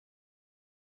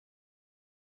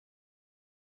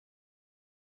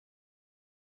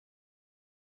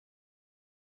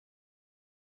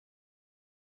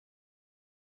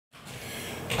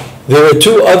There are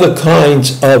two other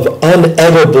kinds of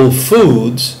unedible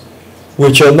foods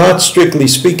which are not strictly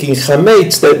speaking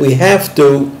chametz that we have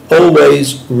to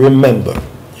always remember.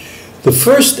 The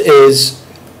first is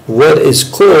what is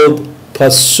called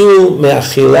pasul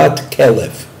me'achilat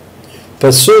kelev.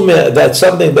 Pasul that's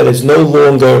something that is no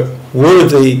longer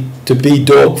worthy to be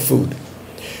dog food.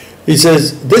 He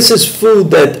says this is food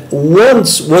that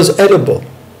once was edible,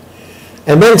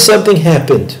 and then something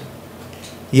happened.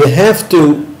 You have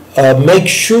to make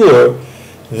sure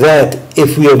that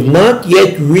if we have not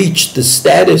yet reached the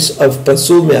status of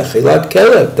pasul me'achilat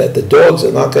kelev, that the dogs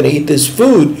are not going to eat this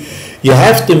food, you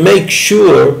have to make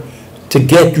sure to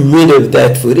get rid of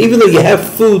that food. Even though you have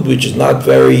food which is not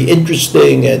very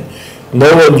interesting and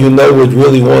no one you know would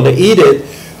really want to eat it,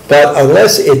 but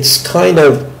unless it's kind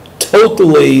of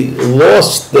totally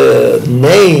lost the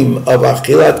name of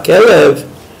achilat kelev,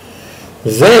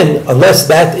 then, unless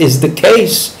that is the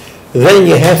case, then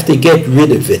you have to get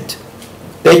rid of it.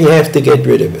 Then you have to get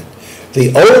rid of it.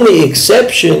 The only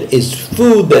exception is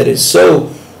food that is so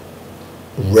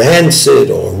rancid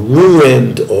or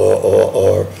ruined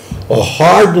or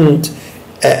hardened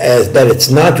that it's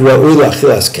not ra'ui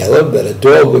l'achilas kelev, that a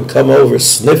dog would come over,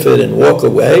 sniff it, and walk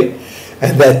away,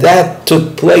 and that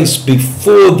took place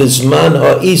before the Zman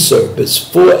ha'isur,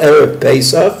 before Erev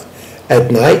Pesach at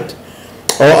night,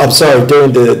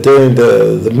 during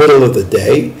the middle of the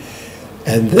day,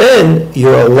 and then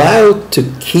you're allowed to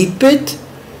keep it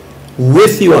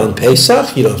with you on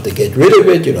Pesach. You don't have to get rid of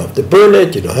it, you don't have to burn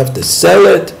it, you don't have to sell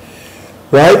it,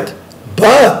 right?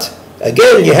 But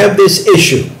again, you have this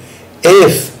issue.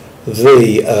 If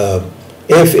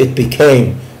it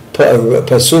became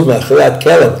pasul me'achilat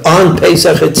kelev on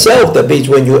Pesach itself, that means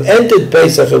when you entered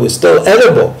Pesach it was still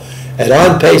edible, and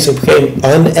on Pesach it became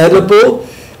unedible,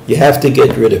 you have to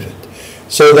get rid of it.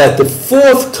 So that the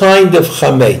fourth kind of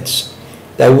chametz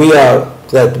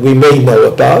that we may know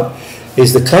about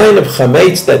is the kind of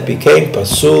chametz that became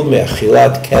pasul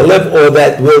me'achilat kelev, or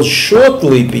that will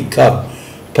shortly become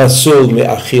pasul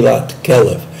me'achilat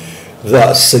kelev.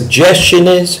 The suggestion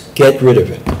is get rid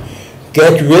of it.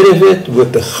 Get rid of it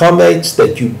with the chametz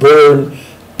that you burn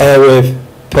Erev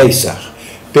Pesach.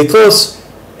 Because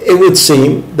it would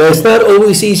seem that it's not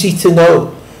always easy to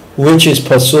know which is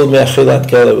pasul me'achilat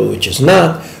kelev and which is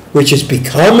not, which is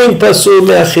becoming pasul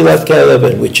me'achilat kelev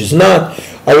and which is not.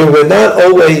 I mean, we're not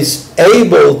always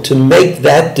able to make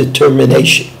that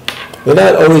determination. We're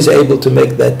not always able to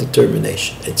make that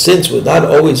determination. And since we're not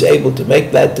always able to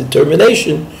make that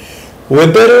determination,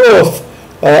 we're better off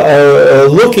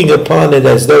looking upon it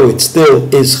as though it still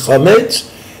is chametz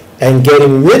and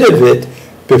getting rid of it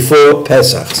before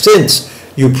Pesach. Since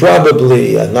you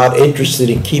probably are not interested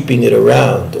in keeping it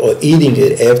around or eating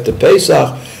it after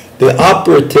Pesach, the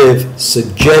operative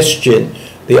suggestion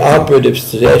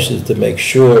is to make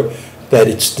sure that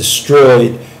it's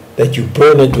destroyed, that you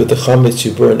burn it with the chametz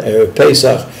you burn Erev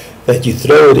Pesach, that you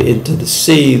throw it into the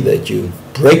sea, that you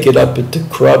break it up into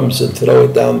crumbs and throw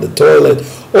it down the toilet.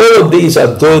 All of these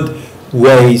are good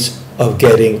ways of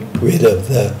getting rid of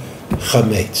the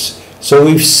chametz. So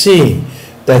we've seen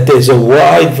that there's a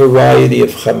wide variety of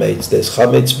chametz. There's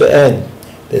chametz be'en,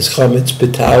 there's chametz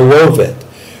b'ta'arovet.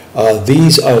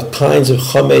 These are kinds of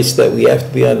chametz that we have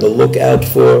to be on the lookout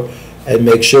for and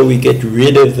make sure we get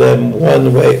rid of them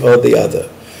one way or the other.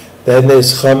 Then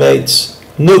there's chametz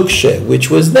nukshe, which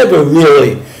was never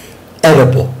really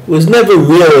edible, was never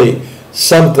really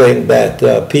something that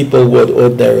people would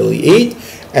ordinarily eat.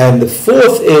 And the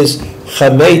fourth is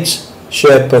chametz she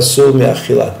pasul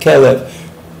me'achilat kelev.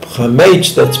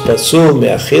 Chametz that's pasul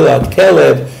me'achilat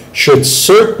kelev should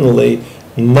certainly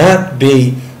not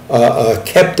be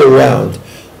kept around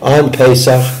on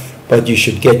Pesach, but you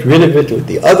should get rid of it with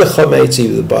the other chametz,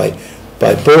 either by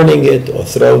burning it or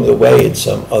throwing it away in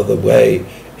some other way.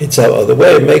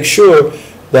 Make sure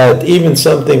that even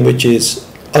something which is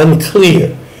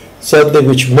unclear, something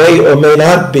which may or may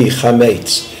not be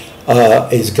chametz,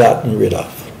 is gotten rid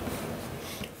of.